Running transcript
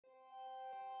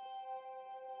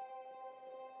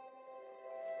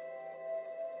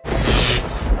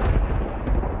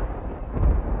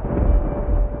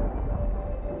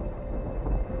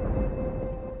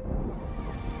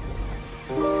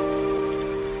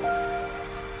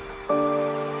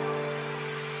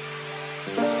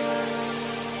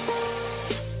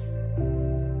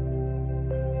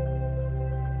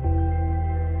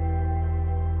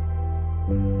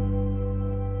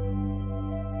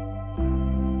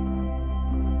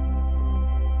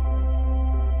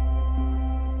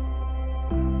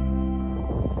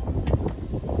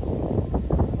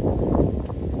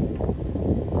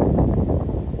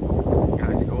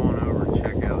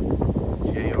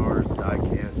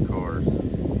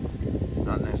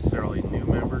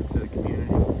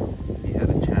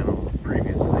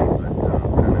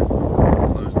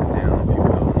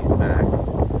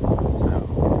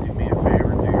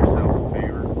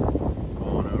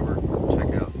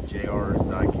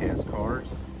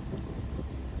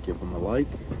like,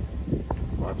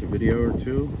 watch a video or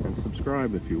two, and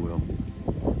subscribe if you will.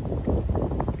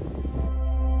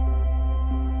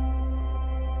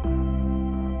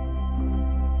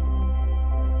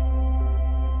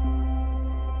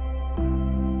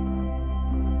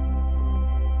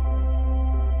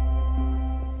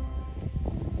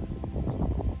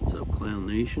 What's up, Clown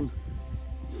Nation?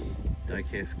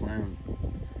 Diecast Clown.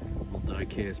 We'll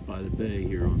diecast by the bay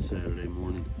here on Saturday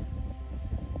morning.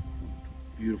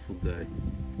 Beautiful day.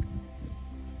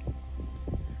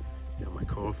 Got my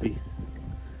coffee.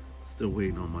 Still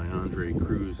waiting on my Andre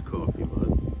Cruz coffee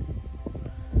mug.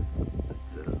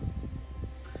 But,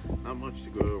 not much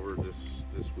to go over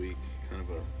this week. Kind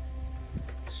of a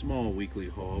small weekly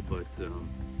haul, but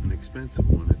an expensive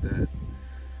one at that.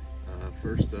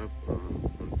 First up,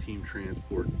 on Team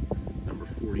Transport number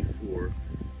 44,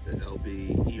 the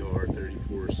LB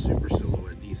ER34 Super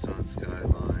Silhouette Nissan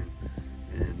Skyline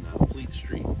in Fleet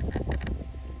Street.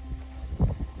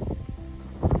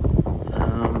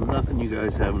 Nothing you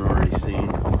guys haven't already seen.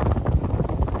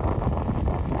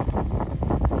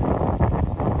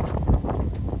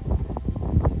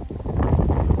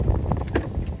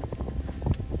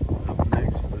 Up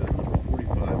next, number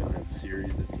 45 in that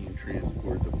series, the Team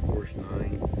Transport, the Porsche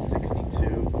 962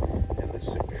 and the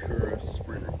Sakura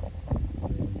Sprinter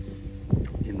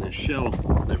in the shell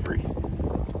livery.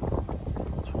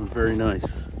 This one's very nice,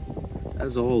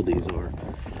 as all these are.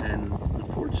 And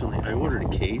unfortunately, I ordered a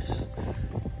case,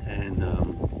 and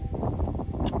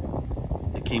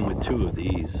it came with two of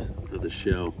these of the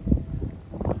shell.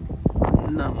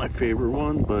 Not my favorite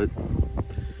one, but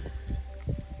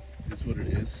it's what it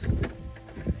is.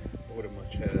 I would have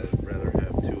much rather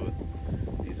have two of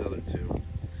these other two.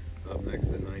 Up next,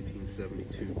 the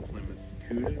 1972 Plymouth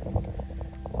Cuda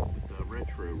with the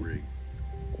retro rig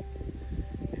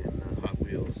and the Hot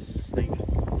Wheels snake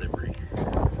livery.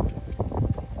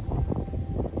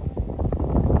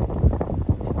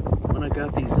 When I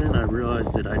got these in, I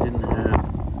realized that I didn't have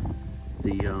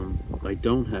I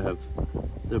don't have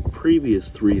the previous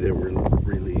three that were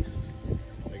released.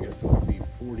 I guess it would be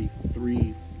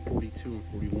 43, 42, and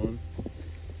 41.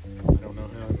 I don't know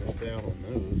how I missed out on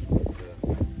those, but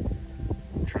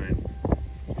I'll try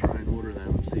and order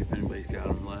them and see if anybody's got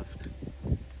them left.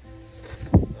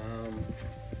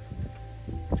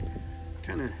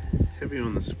 Kind of heavy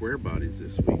on the square bodies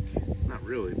this week. Not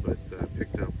really, but I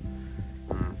picked up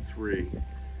three.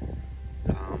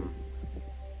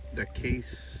 The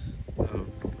case of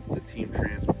the Team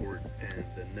Transport and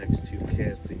the next two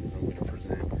castings I'm going to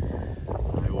present,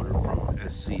 I ordered from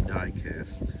SC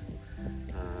Diecast.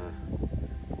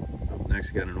 Up next,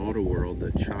 I got an Auto World,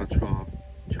 the Cha-Cha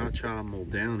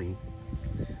Moldownie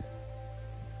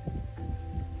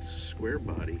square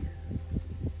body.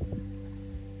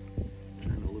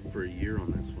 Trying to look for a year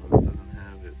on this one. It doesn't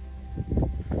have it.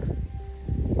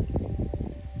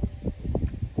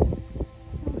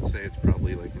 I'd say it's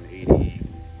probably like an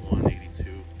 81,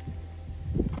 82.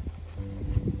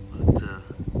 But the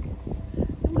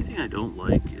only thing I don't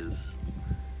like is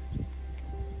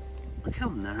look how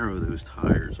narrow those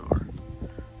tires are.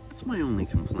 That's my only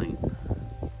complaint.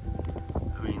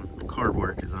 I mean, the card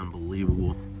work is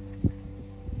unbelievable.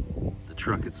 The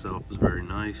truck itself is very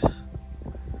nice.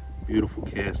 Beautiful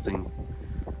casting.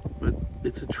 But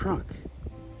it's a truck.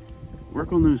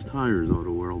 Work on those tires,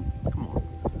 Auto World. Come on.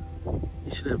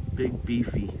 You should have big,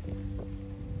 beefy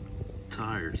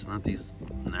tires, not these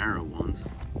narrow ones.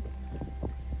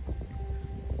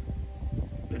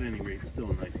 But at any rate, still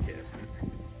a nice casting.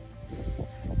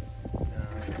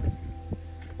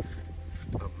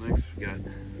 Up next, we got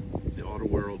the Auto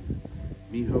World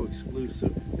Miho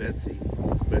exclusive Betsy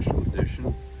Special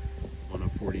Edition, one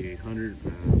of 4800.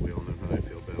 We all know how I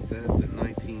feel about that. The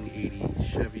 1980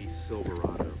 Chevy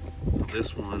Silverado. Now,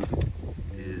 this one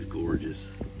is gorgeous.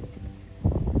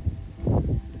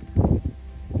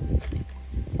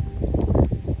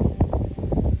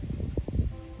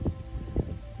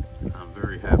 I'm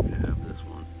very happy to have this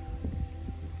one.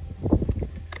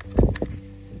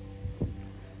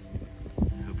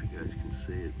 I hope you guys can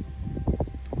see it.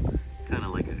 Kind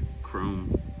of like a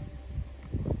chrome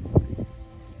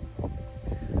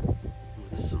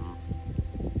with some,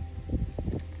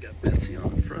 got Betsy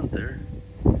on the front there.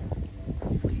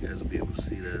 Hopefully you guys will be able to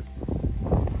see that.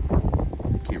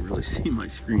 I can't really see my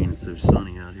screen, it's so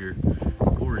sunny out here.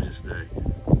 Gorgeous day.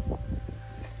 A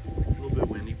little bit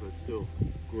windy, but still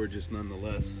gorgeous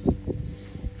nonetheless.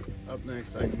 Up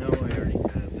next, I know I already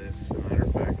had this. As a matter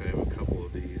of fact, I have a couple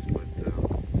of these, but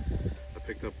I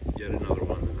picked up yet another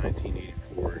one, the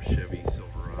 1984 Chevy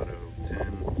Silverado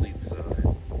 10 fleet side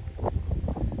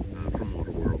from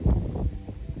Auto World.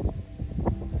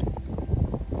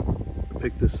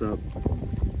 picked this up.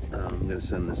 I'm going to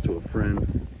send this to a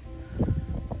friend.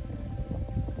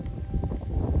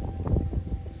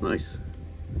 It's nice.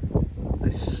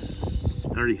 I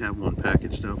already have one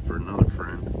packaged up for another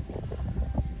friend.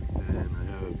 And I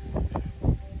have, I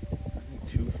think,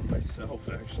 2 for myself,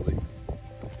 actually.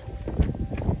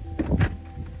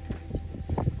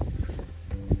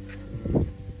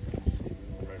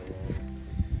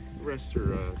 The rest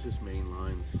are just main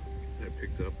lines that I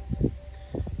picked up.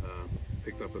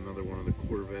 Picked up another one of the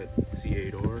Corvette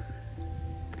C8R.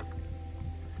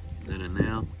 Then and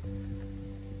now.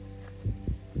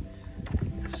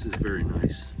 This is very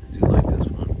nice. I do like this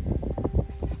one.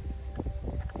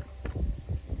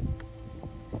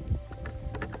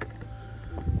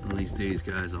 One of these days,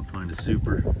 guys, I'll find a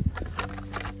Super.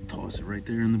 Toss it right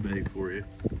there in the bay for you.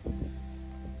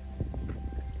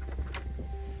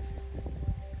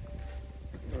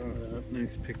 Up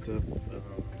next, picked up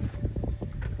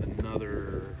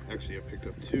actually I picked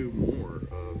up 2 more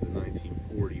of the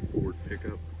 1940 Ford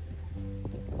pickup.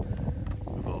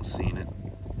 We've all seen it.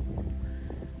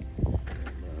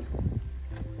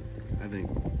 I think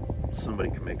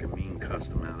somebody can make a mean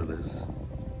custom out of this.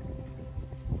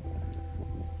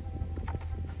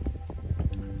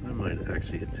 I might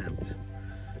actually attempt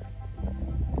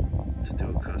to do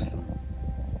a custom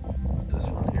with this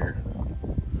one here.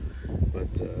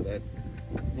 But that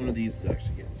one of these is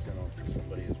actually getting sent off to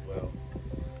somebody as well.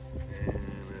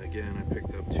 And again, I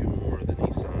picked up 2 more of the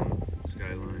Nissan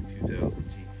Skyline 2000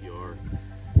 GTR,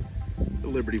 the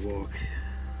Liberty Walk.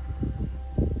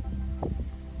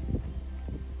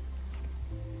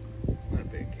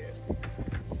 Not bad casting.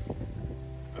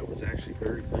 I was actually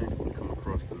very thankful to come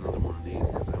across another one of these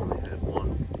because I only had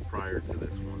one prior to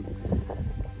this one.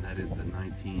 And that is the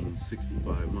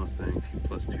 1965 Mustang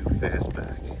 2+2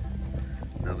 Fastback.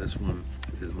 Now this one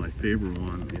is my favorite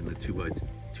one in the 2+2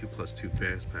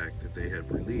 Fastback that they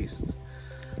have released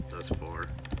thus far,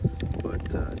 but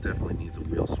definitely needs a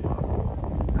wheel swap.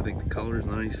 I think the color is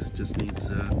nice, just needs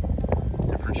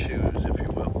different shoes, if you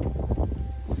will.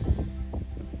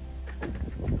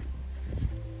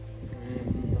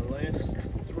 And the last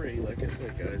 3, like I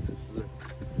said, guys, this is a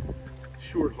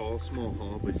short haul, small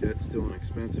haul, but yet still an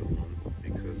expensive one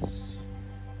because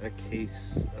that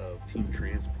case of Team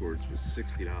Transports was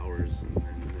 $60, and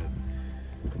then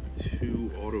the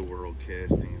 2 Auto World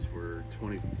castings were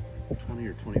 20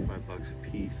 or 25 bucks a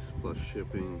piece plus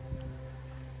shipping.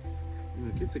 You know,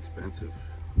 it gets expensive,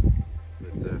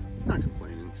 but not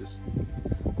complaining, just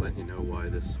letting you know why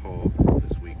this haul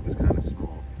this week was kind of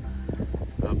small.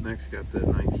 Up next, got the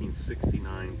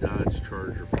 1969 Dodge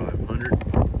Charger 500.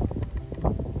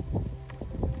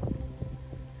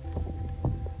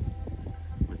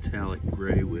 Metallic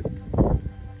gray with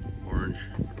orange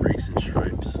racing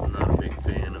stripes. Not a big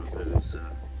fan of those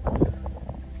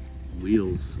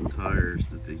wheels and tires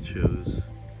that they chose,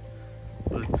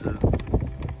 but it's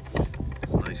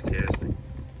a nice casting.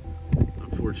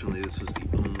 Unfortunately, this was the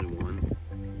only one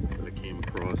that I came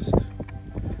across.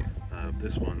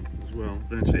 This one as well.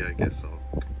 Eventually, I guess I'll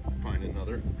find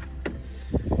another.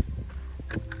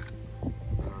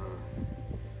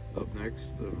 Up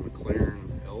next, the McLaren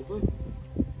Elva.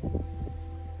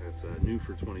 That's new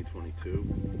for 2022.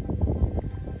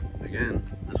 Again,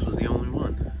 this was the only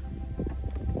one.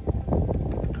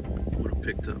 Would have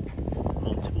picked up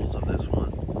multiples of this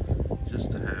one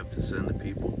just to have to send to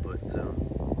people, but it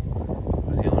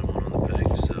was the only one on the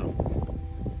peg, so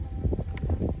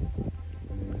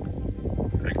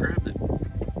I grabbed it.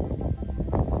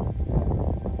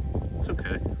 It's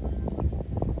okay.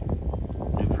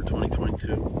 New for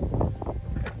 2022.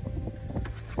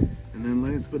 And then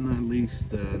last but not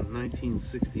least,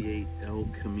 1968 El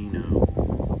Camino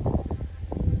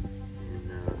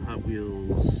in Hot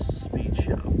Wheels Speed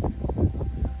Shop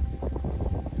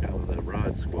out of the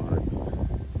Rod Squad.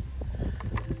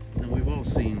 Now we've all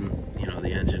seen, you know,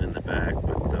 the engine in the back,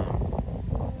 but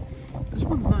this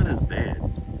one's not as bad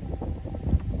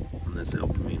on this El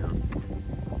Camino.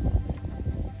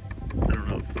 I don't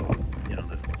know if you know,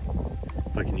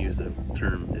 if I can use the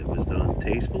term "it was done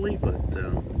tastefully," but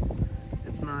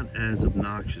it's not as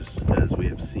obnoxious as we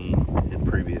have seen in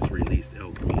previous released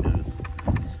El Caminos.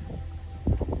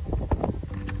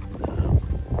 So,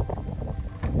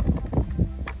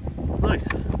 it's nice.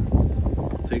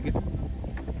 I'll take it.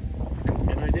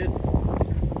 And I did.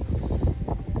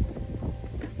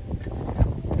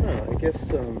 I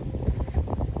guess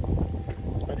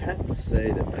I'd have to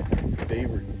say that my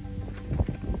favorite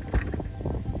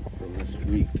from this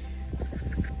week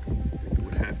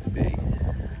would have to be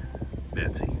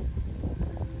Betsy.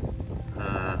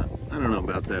 I don't know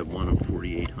about that one of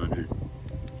 4800,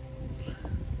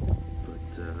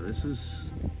 This is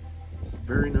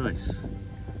very nice.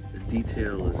 The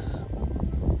detail is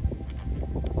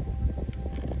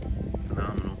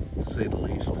phenomenal, to say the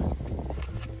least.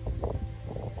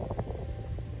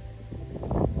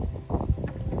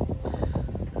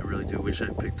 I really do wish I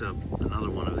picked up another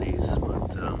one of these,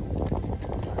 but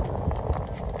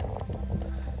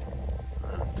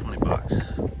 20 bucks.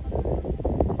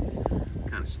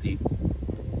 Kind of steep.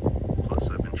 Plus,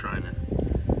 I've been trying to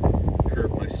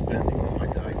curb my spending on my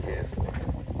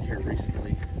Diecast here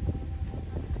recently.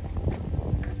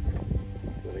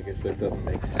 But I guess that doesn't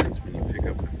make sense when you pick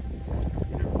up,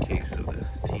 you know, a case of the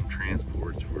team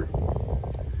transports for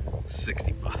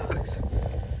 60 bucks.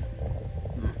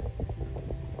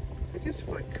 I guess if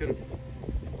I could have,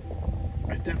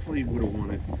 I definitely would have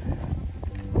wanted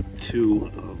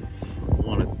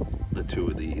the two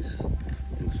of these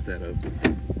instead of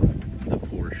the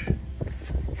Porsche.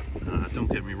 Don't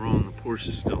get me wrong, the Porsche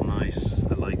is still nice.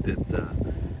 I like that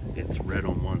it's red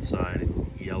on one side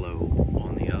and yellow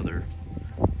on the other.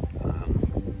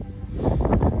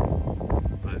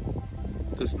 But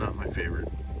just not my favorite.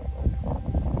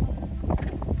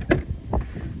 But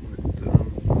that's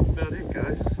about it,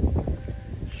 guys.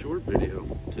 Short video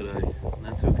today.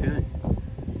 That's okay.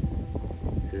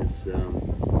 Because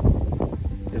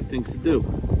got things to do.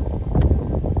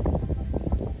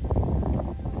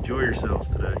 Enjoy yourselves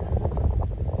today.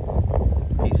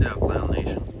 Peace out, Clown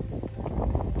Nation.